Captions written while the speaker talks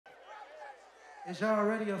Is y'all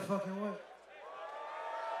ready or fucking what?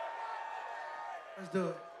 Let's do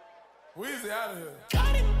it. Weezy out of here.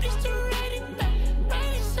 Got it, bitch, to ready back.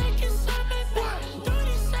 30 seconds on my back.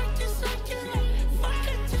 30 seconds like you like. Fuck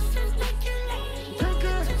it just as like you like. Take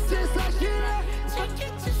it just like you like. Take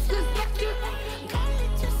it just as like you like. Call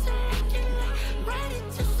it just like you like. Ride it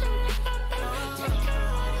just like my back. Take her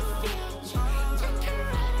on a field trip. Take her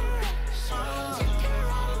on a rush. Take her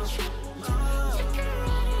on a trip. Take her on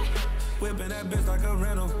a... Whipping that bitch like a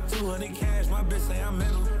rental. 200 cash, my bitch say I'm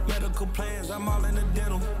mental. Medical plans, I'm all in the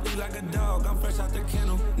dental. Eat like a dog, I'm fresh out the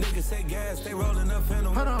kennel. Niggas say gas, they rolling up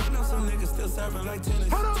fennel. I know some niggas still serving like tennis.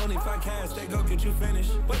 25 cash, they go get you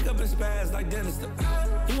finished. Wake up and spaz like dentist.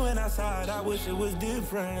 You went outside, I wish it was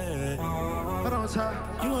different. Hold on, Ty.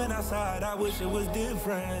 You went outside, I wish it was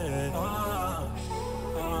different. Got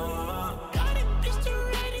it, bitch, to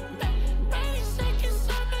ready back. 30 seconds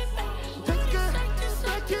on my back. 30 seconds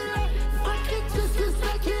like you like. Fuck it just as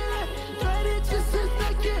like you like. Ride it just as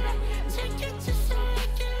like you like. Take it just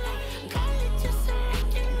like you like. Call it just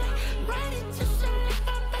like you like. Ride it just like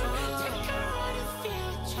my back. Take her on a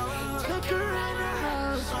field trip. Take her around the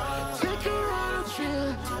house. Take her on a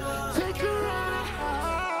trip. Take her around the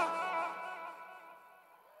house.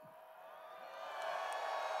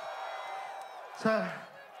 Ty.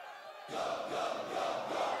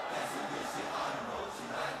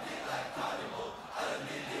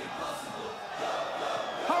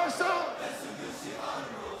 Horse up.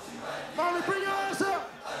 Molly, bring your ass up.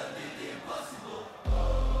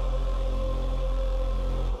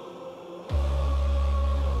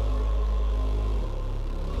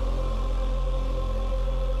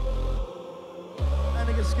 That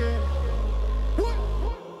nigga scared. What?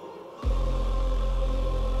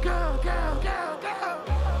 Go, go, go, go.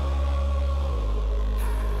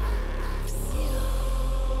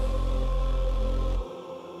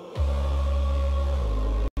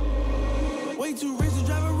 Way too rich to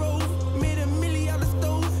drive a road. Made $1 million out the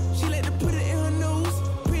stove. She let to put it in her nose.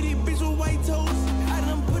 Pretty bitch with white toes. I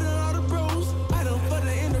done put on all the bros. I done put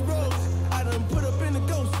her in the road. I done put up in the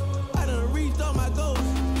ghost. I done reached all my goals.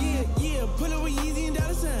 Yeah, yeah. Pull up with Yeezy and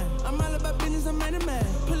dollar sign. I'm all about business, I'm man to man.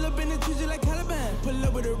 Pull up in the trees like Caliban. Pull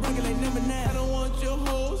up with a rocket like number 9. I don't want your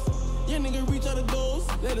hoes. Young nigga reach all the goals.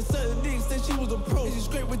 Let her suck the dick, said she was a pro. She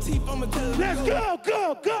scrape with teeth, I'ma tell her. Let's go,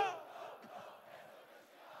 go, go.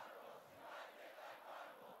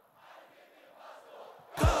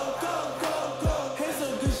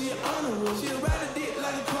 She ride a dick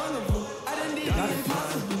like a carnival. I done did the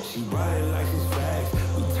impossible. She ride it like she's facts.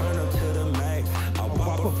 We turn up to the max. I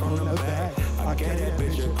pop her from the back. I get that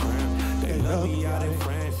bitch a cramp. They love me out in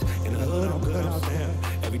France. In the hood, I'm good, I'm Sam.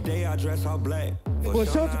 Every day I dress all black. For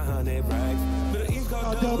sure, 900 racks. Middle East go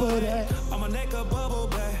double that. I'm a neck a bubble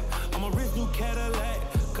back. I'm a rich new Cadillac.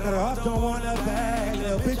 Got her off, don't want her back.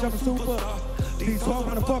 Little bitch, I'm a super. These folks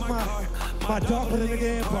wanna fuck my dog, put a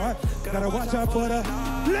nigga in park. Gotta watch out for the.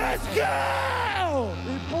 Let's go!